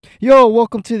Yo,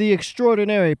 welcome to the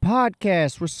Extraordinary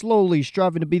Podcast. We're slowly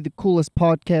striving to be the coolest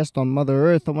podcast on Mother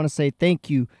Earth. I want to say thank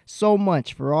you so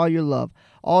much for all your love,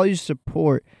 all your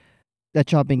support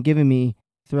that y'all been giving me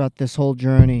throughout this whole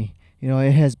journey.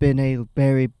 It has been a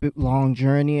very long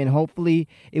journey, and hopefully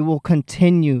it will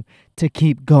continue to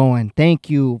keep going. Thank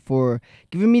you for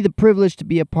giving me the privilege to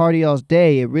be a part of y'all's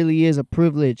day. It really is a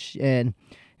privilege, and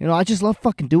I just love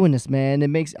fucking doing this, man. It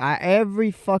makes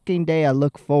every fucking day I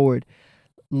look forward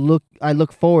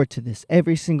to this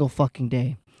every single fucking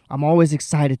day. I'm always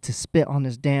excited to spit on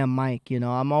this damn mic,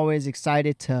 I'm always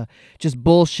excited to just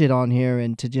bullshit on here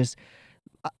and to just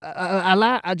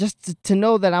to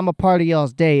know that I'm a part of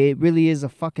y'all's day. It really is a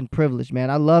fucking privilege, man.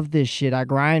 I love this shit. I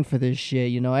grind for this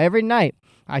shit, every night.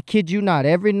 I kid you not,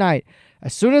 every night.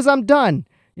 As soon as I'm done,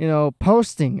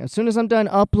 posting, as soon as I'm done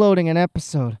uploading an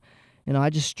episode, I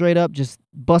just straight up just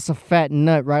bust a fat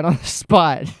nut right on the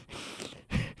spot.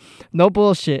 No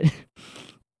bullshit.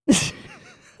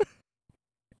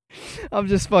 I'm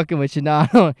just fucking with you.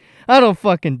 No, I don't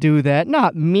fucking do that.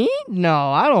 Not me.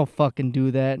 No, I don't fucking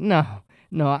do that. No,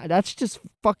 that's just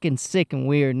fucking sick and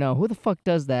weird. No, who the fuck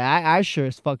does that? I sure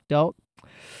as fuck don't.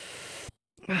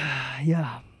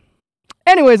 Yeah.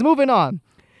 Anyways, moving on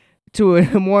to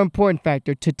a more important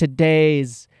factor to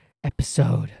today's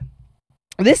episode.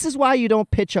 This is why you don't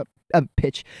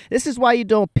This is why you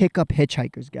don't pick up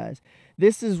hitchhikers, guys.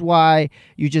 This is why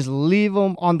you just leave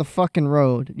them on the fucking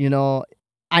road.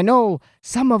 I know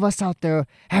some of us out there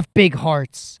have big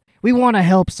hearts. We want to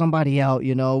help somebody out,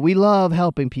 We love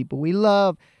helping people. We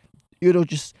love,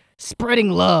 just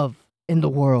spreading love in the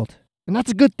world. And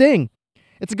that's a good thing.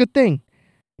 It's a good thing.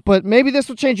 But maybe this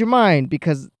will change your mind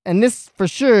and this for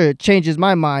sure changes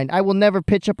my mind. I will never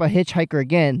pitch up a hitchhiker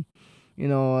again.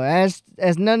 As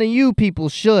none of you people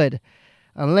should.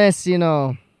 Unless,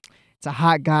 it's a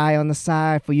hot guy on the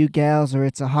side for you gals, or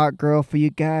it's a hot girl for you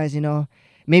guys,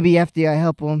 Maybe after I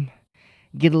help them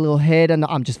get a little head. No,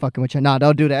 I'm just fucking with you. No,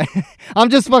 don't do that. I'm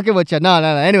just fucking with you. No.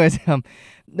 Anyways,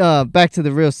 back to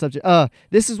the real subject.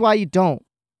 This is why you don't.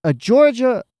 A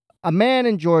man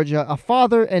in Georgia, a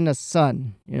father and a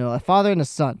son,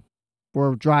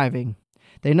 were driving.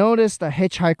 They noticed a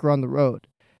hitchhiker on the road.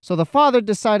 So the father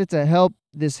decided to help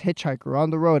this hitchhiker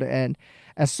on the road, and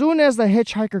as soon as the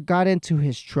hitchhiker got into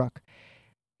his truck,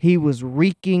 he was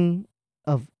reeking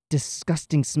of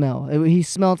disgusting smell. He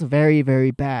smelled very, very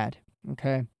bad.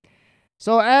 Okay.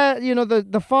 So,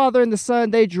 the father and the son,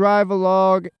 they drive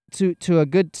along to a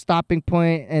good stopping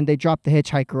point, and they drop the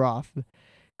hitchhiker off.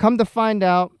 Come to find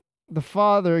out, the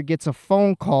father gets a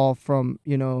phone call from,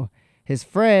 his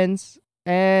friends,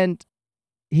 and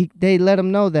they let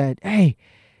him know that, hey,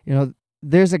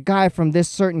 there's a guy from this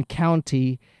certain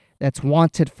county that's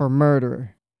wanted for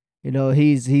murder.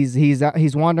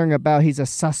 He's wandering about. He's a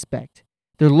suspect.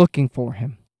 They're looking for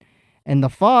him. And the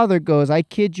father goes, I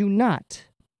kid you not.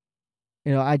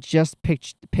 I just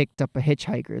picked up a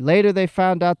hitchhiker. Later, they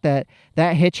found out that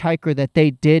hitchhiker that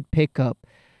they did pick up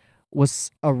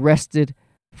was arrested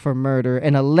for murder.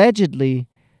 And allegedly,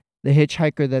 the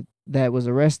hitchhiker that was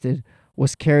arrested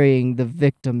was carrying the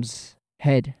victim's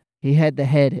head. He had the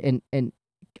head and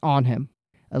on him,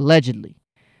 allegedly.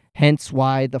 Hence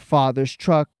why the father's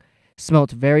truck smelt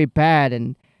very bad.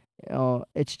 And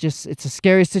it's a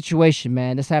scary situation,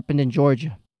 man. This happened in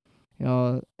Georgia.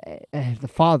 The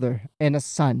father and a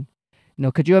son.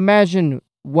 Could you imagine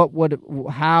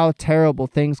how terrible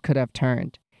things could have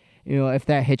turned? If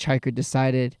that hitchhiker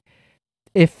decided,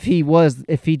 if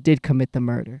he did commit the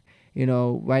murder.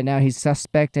 Right now he's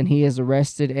suspect and he is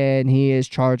arrested and he is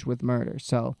charged with murder.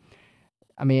 So,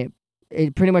 I mean,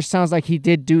 it pretty much sounds like he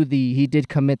did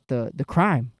commit the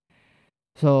crime.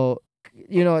 So,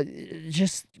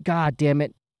 just, God damn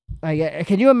it.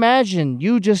 Can you imagine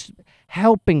you just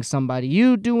helping somebody,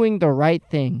 you doing the right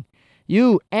thing?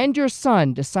 You and your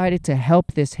son decided to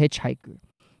help this hitchhiker.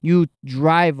 You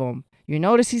drive him. You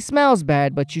notice he smells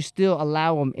bad, but you still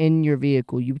allow him in your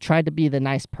vehicle. You try to be the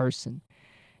nice person.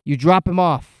 You drop him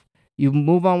off. You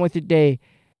move on with your day.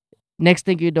 Next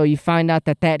thing you know, you find out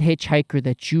that hitchhiker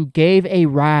that you gave a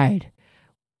ride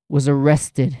was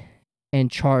arrested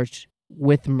and charged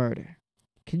with murder.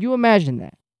 Can you imagine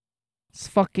that? It's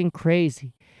fucking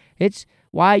crazy. It's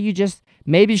why you just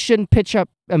maybe shouldn't pick up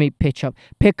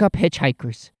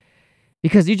hitchhikers.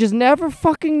 Because you just never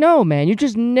fucking know, man. You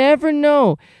just never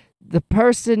know the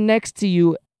person next to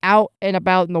you out and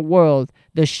about in the world,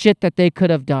 the shit that they could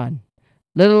have done.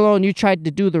 Let alone you tried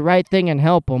to do the right thing and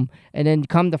help them, and then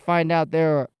come to find out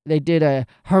they did a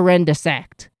horrendous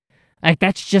act. Like,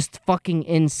 that's just fucking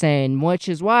insane, which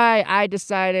is why I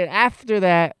decided after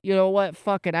that, you know what,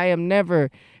 fuck it, I am never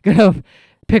gonna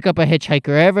pick up a hitchhiker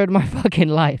ever in my fucking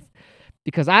life,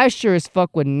 because I sure as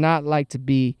fuck would not like to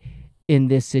be in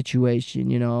this situation,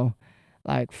 you know?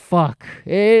 Like, fuck.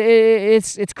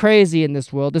 It's crazy in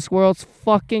this world. This world's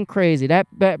fucking crazy. That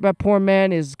poor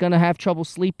man is gonna have trouble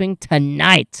sleeping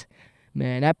tonight.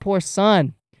 Man, that poor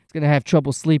son is gonna have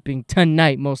trouble sleeping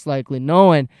tonight, most likely,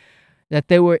 knowing that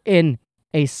they were in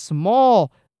a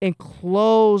small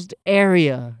enclosed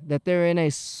area. That they're in a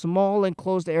small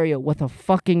enclosed area with a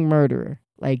fucking murderer.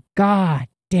 Like, god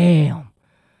damn.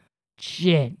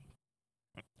 Shit.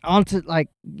 On to, like,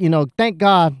 you know, thank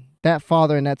God that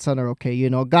father and that son are okay. You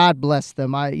know, God bless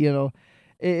them.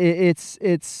 It's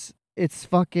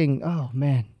fucking, oh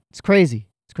man, it's crazy.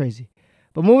 It's crazy.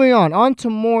 But moving on to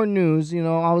more news. You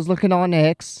know, I was looking on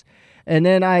X, and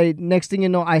then next thing you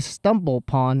know, I stumbled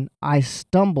upon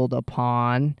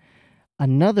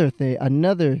another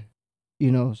thing,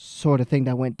 you know, sort of thing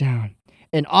that went down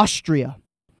in Austria.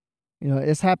 You know,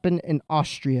 this happened in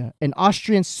Austria. An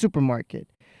Austrian supermarket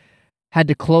had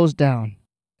to close down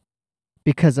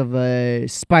because of a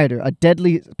spider.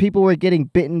 People were getting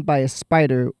bitten by a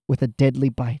spider with a deadly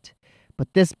bite.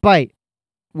 But this bite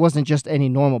wasn't just any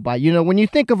normal bite. You know, when you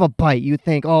think of a bite, you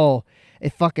think, oh,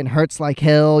 it fucking hurts like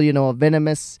hell, you know, a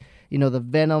venomous, you know, the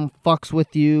venom fucks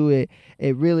with you.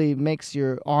 It really makes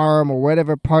your arm or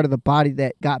whatever part of the body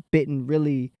that got bitten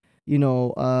really, you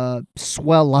know,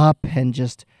 swell up and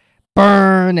just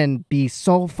burn and be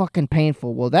so fucking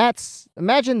painful. Well,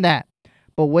 imagine that.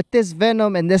 But what this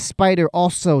venom and this spider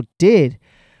also did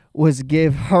was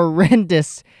give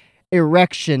horrendous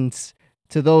erections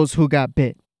to those who got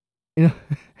bit. You know,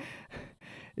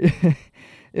 you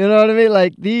know what I mean?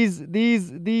 Like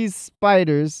these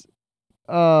spiders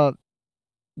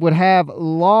would have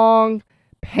long,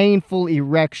 painful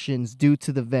erections due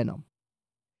to the venom.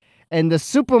 And the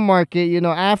supermarket, you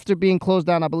know, after being closed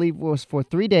down, I believe it was for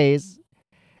 3 days,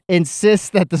 insists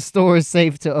that the store is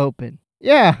safe to open.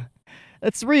 Yeah.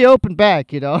 Let's reopen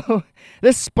back, you know.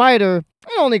 This spider,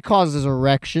 it only causes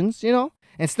erections, you know.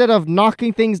 Instead of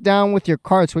knocking things down with your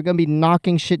carts, we're going to be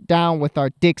knocking shit down with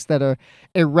our dicks that are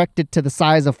erected to the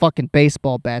size of fucking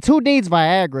baseball bats. Who needs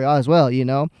Viagra as well, you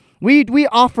know? We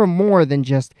offer more than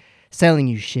just selling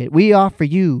you shit. We offer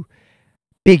you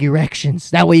big erections.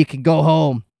 That way you can go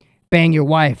home, bang your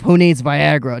wife. Who needs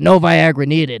Viagra? No Viagra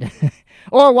needed.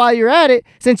 Or while you're at it,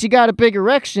 since you got a big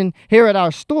erection here at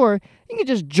our store, you can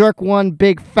just jerk one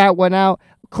big fat one out,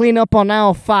 clean up on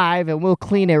aisle 5, and we'll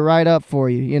clean it right up for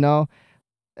you, you know?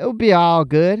 It'll be all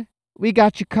good. We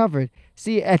got you covered.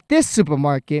 See, at this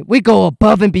supermarket, we go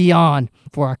above and beyond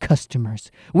for our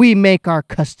customers. We make our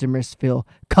customers feel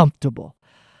comfortable.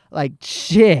 Like,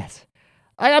 shit.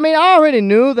 I mean, I already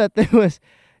knew that there was,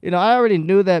 you know, I already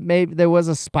knew that maybe there was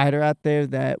a spider out there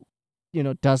that, you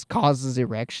know, causes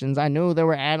erections. I knew there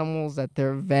were animals that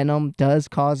their venom does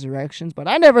cause erections, but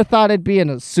I never thought it'd be in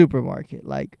a supermarket.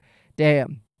 Like,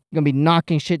 damn, you're gonna be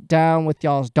knocking shit down with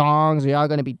y'all's dongs, or y'all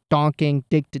gonna be donking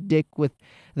dick to dick with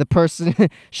the person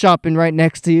shopping right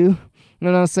next to you. You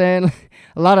know what I'm saying?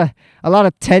 A lot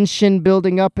of tension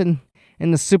building up in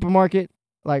the supermarket.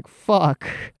 Like, fuck.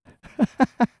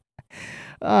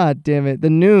 Ah, damn it. The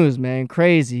news, man,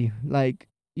 crazy. Like,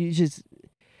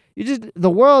 the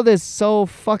world is so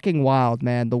fucking wild,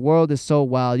 man. The world is so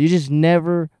wild. You just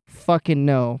never fucking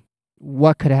know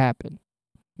what could happen.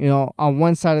 You know, on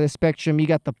one side of the spectrum, you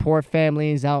got the poor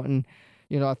families out in,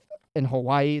 you know, in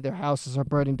Hawaii. Their houses are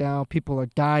burning down. People are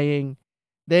dying.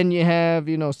 Then you have,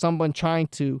 you know, someone trying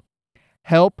to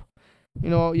help. You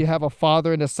know, you have a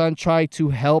father and a son trying to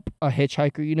help a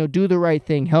hitchhiker. You know, do the right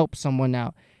thing. Help someone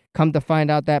out. Come to find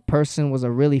out that person was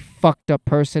a really fucked up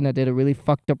person that did a really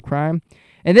fucked up crime.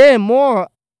 And then more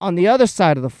on the other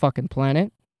side of the fucking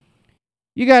planet,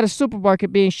 you got a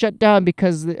supermarket being shut down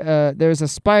because there's a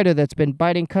spider that's been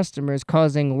biting customers,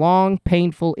 causing long,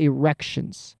 painful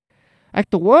erections.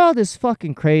 Like, the world is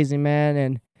fucking crazy, man.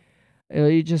 And you know,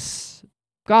 you just,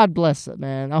 God bless it,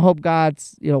 man. I hope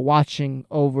God's, you know, watching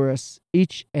over us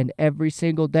each and every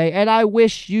single day. And I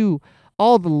wish you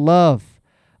all the love,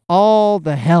 all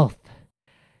the health,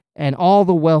 and all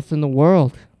the wealth in the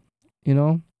world, you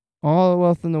know? All the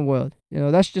wealth in the world. You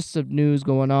know, that's just some news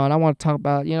going on. I want to talk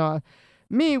about, you know,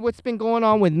 me, what's been going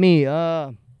on with me.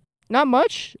 Not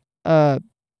much. Your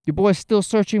boy's still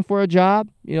searching for a job,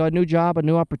 you know, a new job, a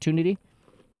new opportunity.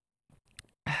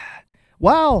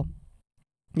 While,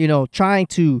 you know, trying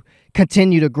to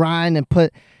continue to grind and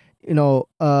put, you know,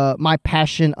 my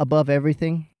passion above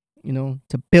everything, you know,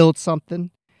 to build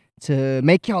something, to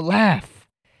make y'all laugh,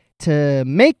 to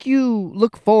make you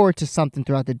look forward to something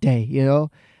throughout the day, you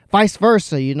know. vice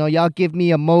versa. Y'all give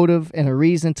me a motive and a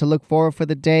reason to look forward for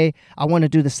the day. I want to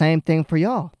do the same thing for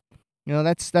y'all.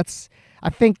 That's I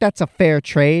think that's a fair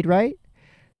trade, right?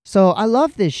 So I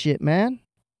love this shit, man.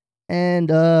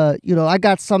 And I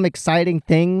got some exciting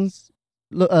things,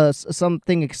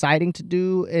 something exciting to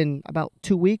do in about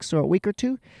 2 weeks or a week or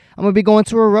two. I'm gonna be going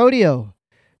to a rodeo.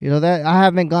 That I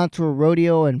haven't gone to a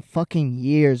rodeo in fucking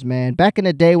years, man. Back in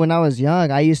the day when I was young,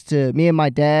 me and my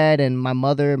dad and my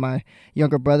mother and my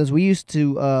younger brothers, we used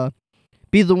to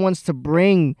be the ones to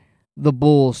bring the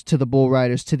bulls to the bull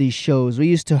riders to these shows. We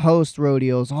used to host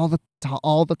rodeos all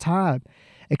the time,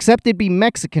 except it'd be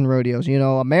Mexican rodeos.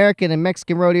 American and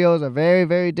Mexican rodeos are very,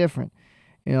 very different.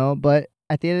 But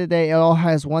at the end of the day, it all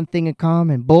has one thing in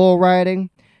common: bull riding,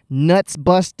 nuts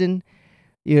busting.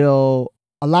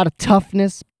 A lot of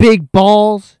toughness, big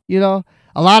balls, a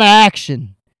lot of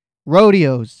action.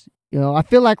 Rodeos. I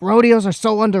feel like rodeos are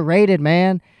so underrated,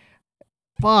 man.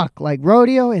 Fuck, like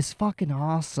rodeo is fucking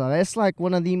awesome. It's like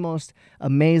one of the most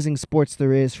amazing sports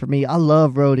there is for me. I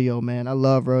love rodeo, man. I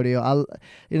love rodeo.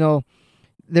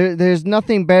 There's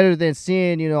nothing better than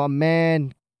seeing, a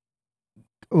man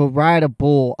ride a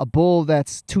bull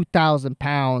that's 2,000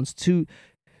 pounds,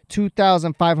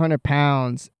 2,500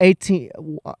 pounds,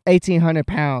 1,800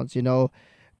 pounds,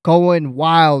 going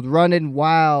wild, running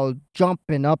wild,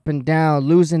 jumping up and down,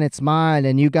 losing its mind.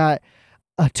 And you got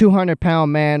a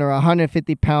 200-pound man or a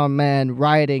 150-pound man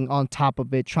riding on top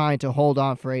of it, trying to hold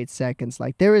on for 8 seconds.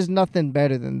 Like, there is nothing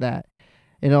better than that.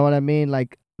 You know what I mean?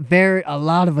 Like, a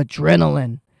lot of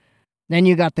adrenaline. Then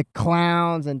you got the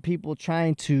clowns and people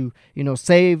trying to,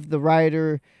 save the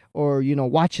rider, or,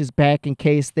 watch his back in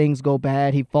case things go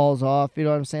bad, he falls off, you know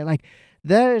what I'm saying? Like,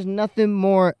 there's nothing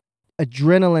more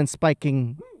adrenaline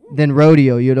spiking than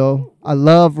rodeo, I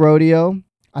love rodeo.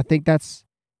 I think that's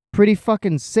pretty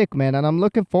fucking sick, man, and I'm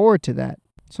looking forward to that.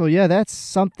 So, yeah, that's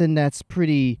something that's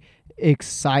pretty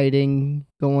exciting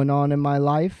going on in my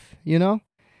life,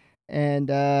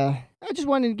 And I just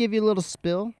wanted to give you a little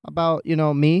spill about,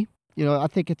 me. I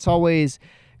think it's always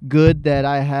good that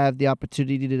I have the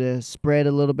opportunity to spread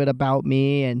a little bit about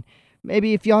me, and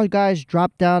maybe if y'all guys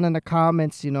drop down in the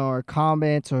comments, or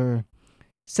comment, or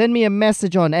send me a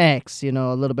message on X, a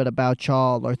little bit about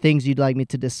y'all or things you'd like me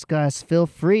to discuss, feel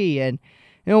free. And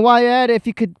while you're at it, if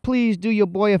you could please do your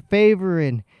boy a favor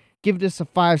and give this a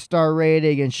 5-star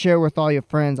rating and share with all your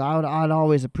friends. I'd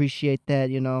always appreciate that.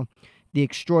 The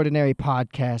Extraordinary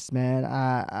Podcast, man.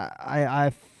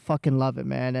 I fucking love it,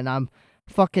 man, and I'm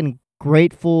fucking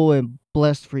grateful and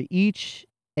blessed for each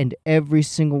and every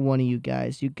single one of you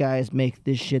guys. You guys make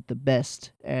this shit the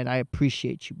best, and I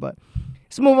appreciate you. But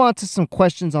let's move on to some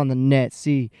questions on the net.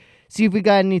 See if we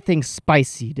got anything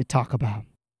spicy to talk about.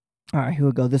 All right, here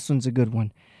we go. This one's a good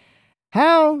one.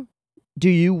 How do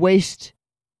you waste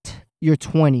your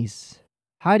 20s?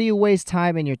 How do you waste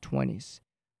time in your 20s?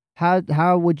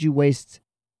 How would you waste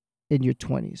in your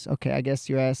 20s? Okay, I guess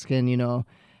you're asking,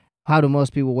 how do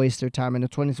most people waste their time in their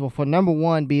 20s? Well, for number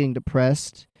one, being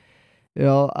depressed.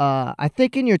 I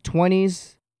think in your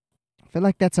 20s, I feel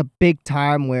like that's a big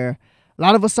time where a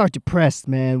lot of us are depressed,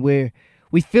 man.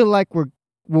 We feel like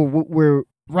we're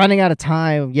running out of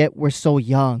time, yet we're so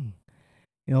young.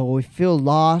 We feel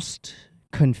lost,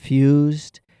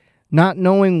 confused, not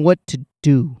knowing what to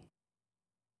do.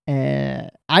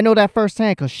 And I know that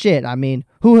firsthand, because shit, I mean,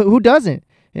 who doesn't?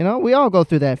 We all go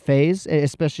through that phase,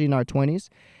 especially in our 20s.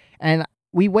 And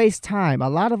we waste time. A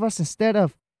lot of us, instead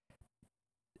of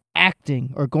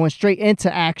acting or going straight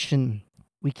into action,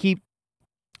 we keep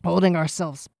holding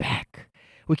ourselves back.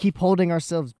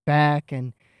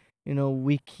 And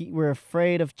we're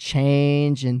afraid of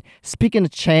change. And speaking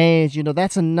of change,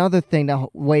 that's another thing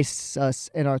that wastes us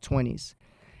in our 20s.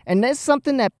 And that's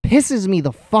something that pisses me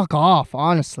the fuck off,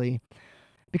 honestly.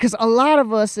 Because a lot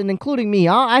of us, and including me,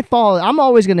 I'm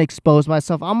always going to expose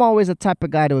myself. I'm always the type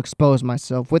of guy to expose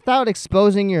myself. Without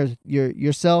exposing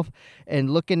yourself and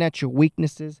looking at your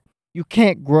weaknesses, you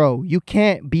can't grow. You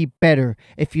can't be better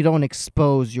if you don't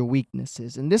expose your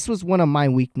weaknesses. And this was one of my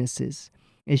weaknesses,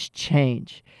 is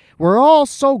change. We're all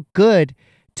so good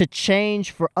to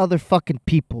change for other fucking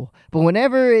people. But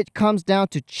whenever it comes down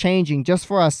to changing just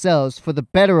for ourselves, for the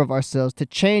better of ourselves, to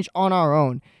change on our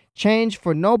own, change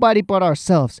for nobody but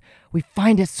ourselves, we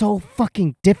find it so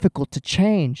fucking difficult to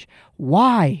change.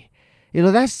 Why?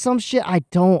 That's some shit I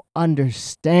don't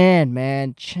understand,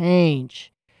 man.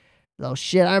 Change. Oh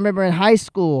shit, I remember in high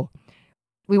school,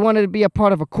 we wanted to be a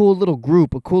part of a cool little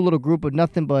group of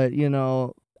nothing but,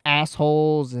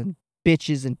 assholes and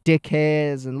bitches and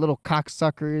dickheads and little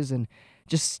cocksuckers and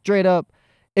just straight up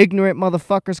ignorant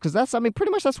motherfuckers. Because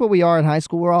pretty much that's what we are in high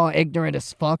school. We're all ignorant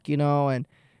as fuck, and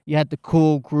You had the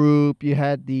cool group. You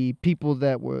had the people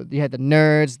you had the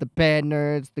nerds, the bad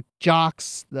nerds, the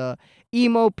jocks, the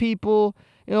emo people.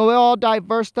 We all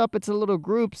diversed up into little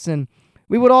groups, and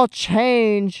we would all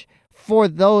change for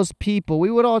those people. We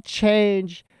would all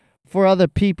change for other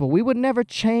people. We would never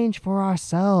change for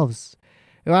ourselves.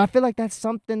 I feel like that's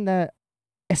something that,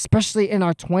 especially in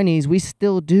our 20s, we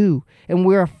still do, and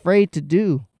we're afraid to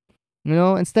do.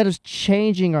 Instead of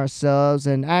changing ourselves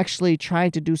and actually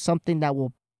trying to do something that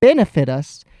will benefit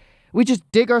us, we just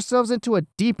dig ourselves into a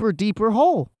deeper, deeper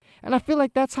hole. And I feel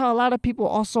like that's how a lot of people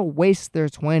also waste their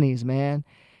 20s, man.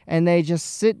 And they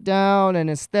just sit down, and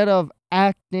instead of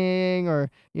acting,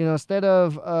 or, instead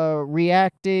of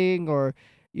reacting, or,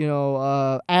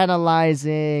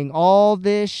 analyzing all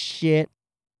this shit,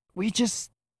 we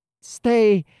just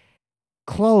stay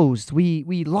closed.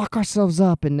 We lock ourselves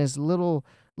up in this little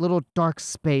dark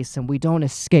space, and we don't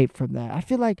escape from that. I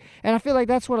feel like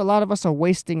that's what a lot of us are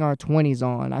wasting our 20s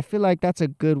on. I feel like that's a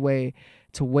good way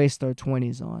to waste our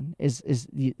 20s on, is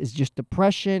just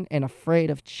depression and afraid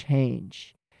of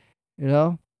change.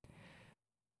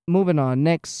 Moving on,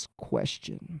 next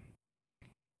question.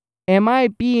 Am I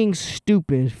being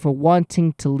stupid for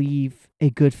wanting to leave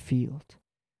a good field?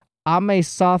 I'm a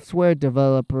software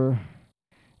developer.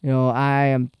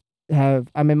 I'm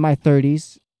in my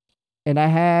 30s, and I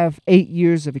have 8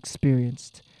 years of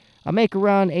experience. I make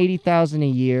around $80,000 a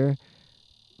year,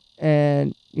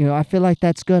 and I feel like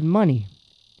that's good money.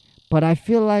 But I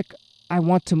feel like I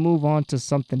want to move on to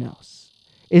something else.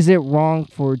 Is it wrong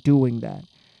for doing that?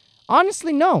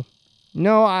 Honestly, no.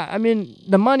 No, I mean,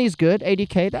 the money's good.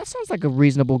 80K, that sounds like a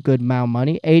reasonable good amount of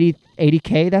money.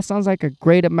 80K, that sounds like a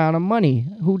great amount of money.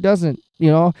 Who doesn't?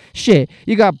 Shit,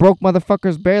 you got broke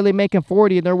motherfuckers barely making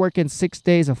 40, and they're working 6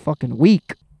 days a fucking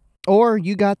week. Or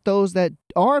you got those that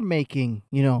are making,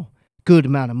 good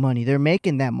amount of money. They're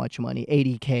making that much money,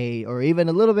 80K or even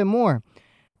a little bit more.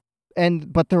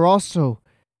 But they're also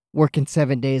working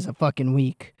 7 days a fucking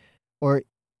week, or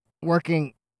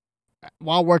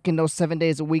while working those 7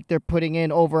 days a week, they're putting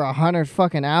in over 100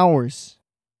 fucking hours.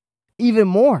 Even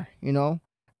more, They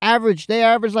average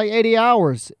like 80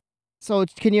 hours. So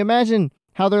can you imagine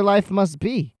how their life must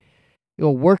be?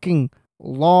 Working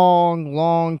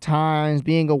long times,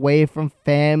 being away from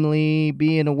family,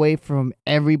 being away from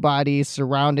everybody,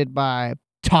 surrounded by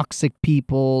toxic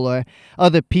people or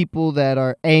other people that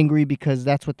are angry because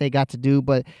that's what they got to do,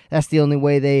 but that's the only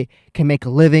way they can make a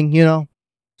living,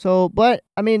 So, but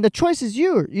I mean, the choice is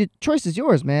yours. Your choice is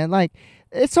yours, man. Like,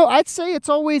 I'd say it's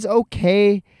always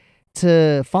okay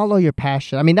to follow your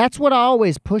passion. I mean, that's what I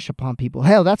always push upon people.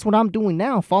 Hell, that's what I'm doing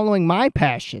now, following my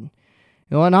passion.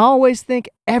 And I always think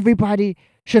everybody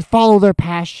should follow their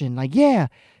passion. Like, yeah,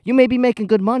 you may be making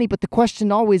good money, but the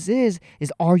question always is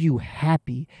are you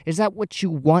happy? Is that what you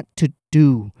want to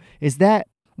do? Is that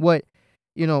what,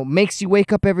 makes you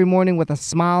wake up every morning with a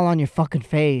smile on your fucking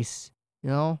face?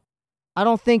 I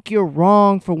don't think you're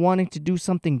wrong for wanting to do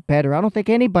something better. I don't think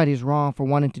anybody's wrong for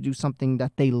wanting to do something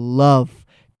that they love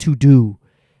to do.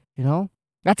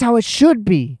 That's how it should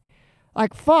be.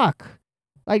 Like, fuck.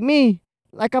 Like me,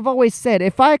 like I've always said,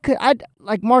 if I could,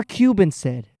 like Mark Cuban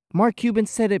said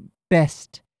it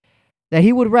best, that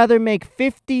he would rather make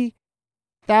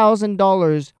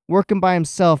 $50,000 working by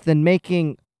himself than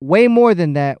making way more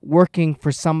than that working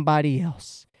for somebody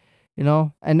else.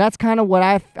 And that's kind of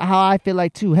how I feel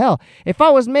like too. Hell, if I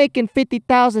was making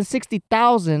 50,000,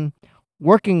 60,000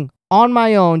 working on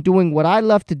my own, doing what I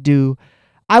love to do,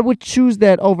 I would choose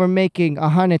that over making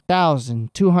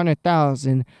 100,000,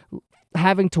 200,000,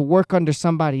 having to work under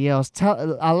somebody else,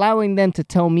 allowing them to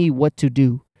tell me what to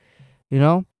do,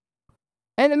 And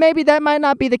maybe that might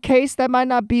not be the case. That might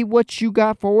not be what you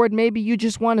got forward. Maybe you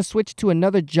just want to switch to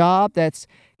another job that's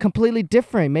completely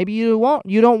different. Maybe you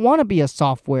don't want to be a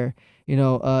software.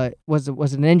 Was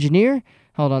it an engineer?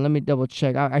 Hold on, let me double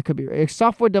check. I could be a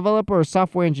software developer or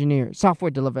software engineer.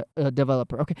 Software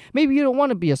developer. Okay, maybe you don't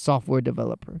want to be a software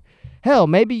developer. Hell,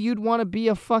 maybe you'd want to be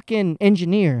a fucking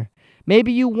engineer.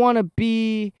 Maybe you want to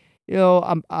be,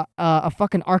 a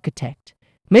fucking architect.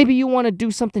 Maybe you want to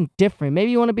do something different.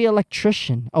 Maybe you want to be an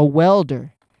electrician, a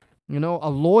welder, a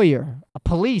lawyer, a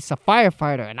police, a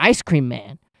firefighter, an ice cream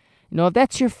man. If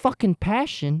that's your fucking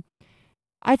passion,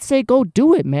 I'd say go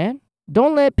do it, man.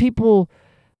 Don't let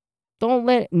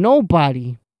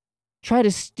nobody try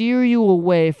to steer you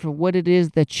away from what it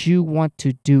is that you want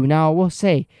to do. Now, I will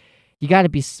say, you got to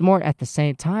be smart at the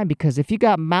same time, because if you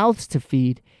got mouths to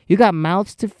feed, you got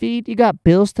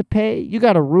bills to pay, you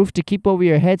got a roof to keep over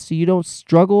your head so you don't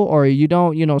struggle or you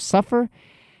don't, suffer.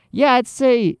 Yeah, I'd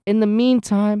say in the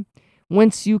meantime,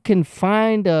 once you can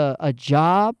find a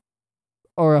job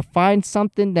or find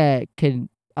something that can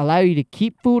allow you to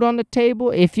keep food on the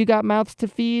table if you got mouths to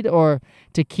feed, or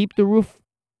to keep the roof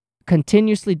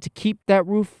continuously, to keep that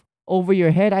roof over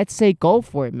your head, I'd say go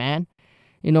for it, man.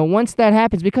 Once that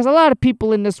happens, because a lot of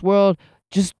people in this world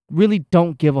just really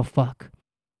don't give a fuck.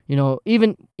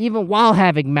 Even while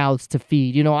having mouths to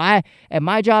feed. I at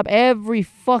my job every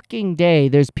fucking day,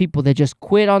 there's people that just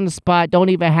quit on the spot, don't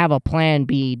even have a plan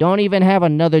B, don't even have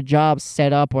another job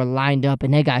set up or lined up,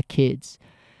 and they got kids.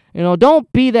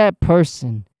 Don't be that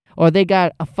person. Or they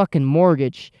got a fucking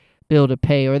mortgage bill to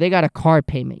pay, or they got a car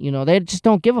payment. They just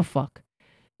don't give a fuck.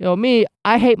 Me,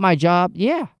 I hate my job.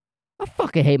 Yeah, I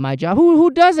fucking hate my job.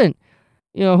 Who doesn't?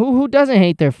 Who doesn't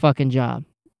hate their fucking job?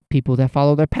 People that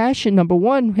follow their passion, number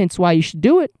one, hence why you should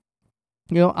do it.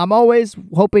 I'm always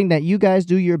hoping that you guys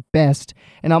do your best,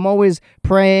 and I'm always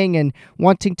praying and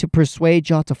wanting to persuade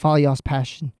y'all to follow y'all's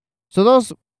passion. So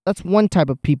that's one type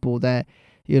of people that,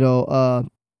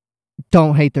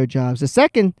 don't hate their jobs. The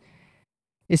second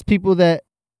is people that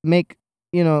make,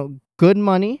 good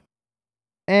money,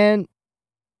 and,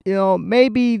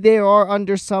 maybe they are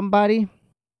under somebody,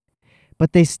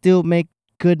 but they still make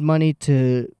good money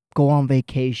to go on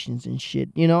vacations and shit.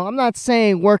 I'm not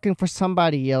saying working for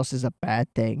somebody else is a bad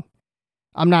thing.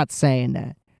 I'm not saying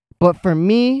that. But for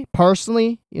me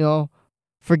personally,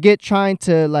 forget trying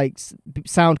to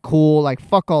sound cool.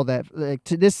 Fuck all that.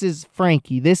 This is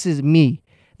Frankie. This is me,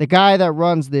 the guy that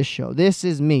runs this show. This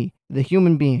is me, the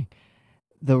human being,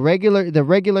 the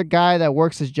regular guy that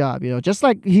works his job.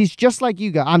 He's just like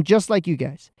you guys. I'm just like you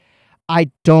guys.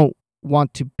 I don't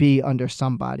want to be under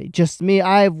somebody. Just me.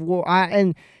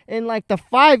 In the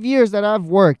 5 years that I've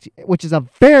worked, which is a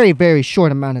very, very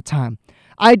short amount of time,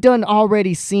 I done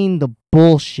already seen the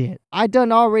bullshit. I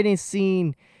done already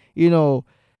seen,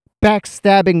 backstabbing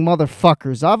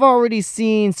motherfuckers. I've already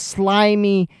seen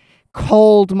slimy,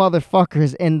 cold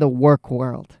motherfuckers in the work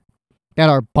world that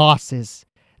are bosses,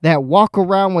 that walk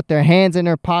around with their hands in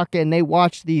their pocket, and they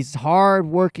watch these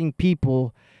hard-working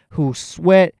people who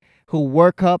sweat, who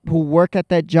work at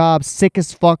that job sick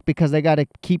as fuck because they got to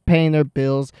keep paying their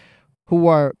bills, who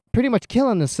are pretty much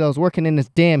killing themselves working in this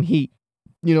damn heat,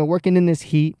 working in this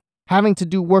heat, having to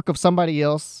do work of somebody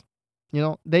else.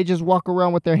 They just walk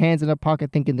around with their hands in their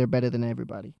pocket thinking they're better than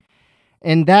everybody.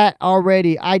 And that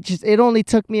already, it only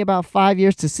took me about 5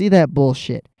 years to see that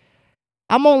bullshit.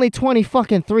 I'm only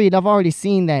 23 and I've already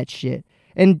seen that shit.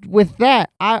 And with that,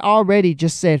 I already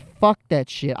just said, fuck that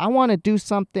shit. I want to do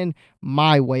something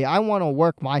my way. I want to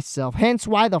work myself. Hence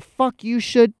why the fuck you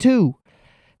should too.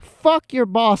 Fuck your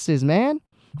bosses, man.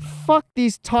 Fuck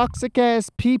these toxic ass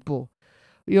people.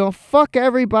 Fuck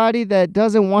everybody that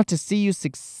doesn't want to see you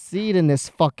succeed in this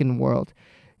fucking world.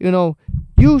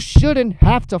 You shouldn't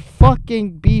have to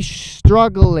fucking be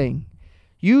struggling.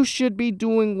 You should be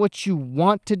doing what you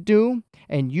want to do,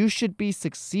 and you should be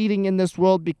succeeding in this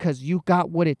world because you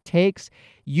got what it takes.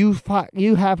 You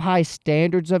have high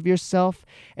standards of yourself,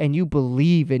 and you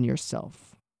believe in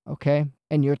yourself, okay?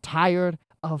 And you're tired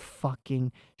of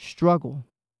fucking struggle.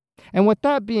 And with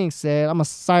that being said, I'm going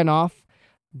to sign off.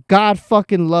 God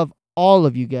fucking love all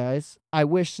of you guys. I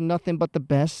wish nothing but the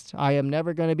best. I am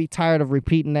never going to be tired of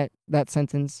repeating that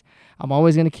sentence. I'm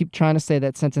always going to keep trying to say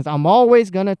that sentence. I'm always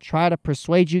going to try to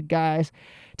persuade you guys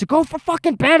to go for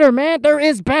fucking better, man. There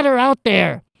is better out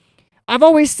there. I've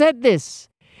always said this.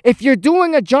 If you're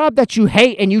doing a job that you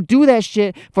hate and you do that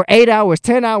shit for 8 hours,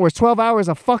 10 hours, 12 hours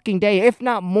a fucking day, if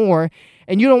not more,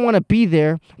 and you don't want to be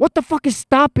there, what the fuck is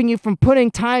stopping you from putting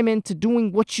time into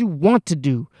doing what you want to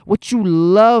do, what you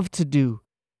love to do?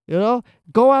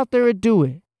 Go out there and do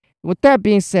it. With that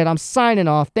being said, I'm signing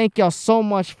off. Thank y'all so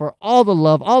much for all the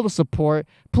love, all the support.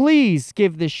 Please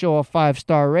give this show a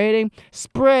 5-star rating.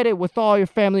 Spread it with all your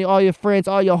family, all your friends,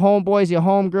 all your homeboys, your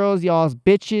homegirls, y'all's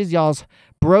bitches, y'all's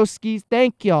broskies.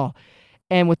 Thank y'all.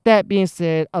 And with that being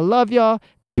said, I love y'all.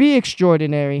 Be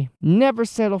extraordinary. Never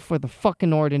settle for the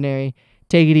fucking ordinary.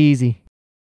 Take it easy.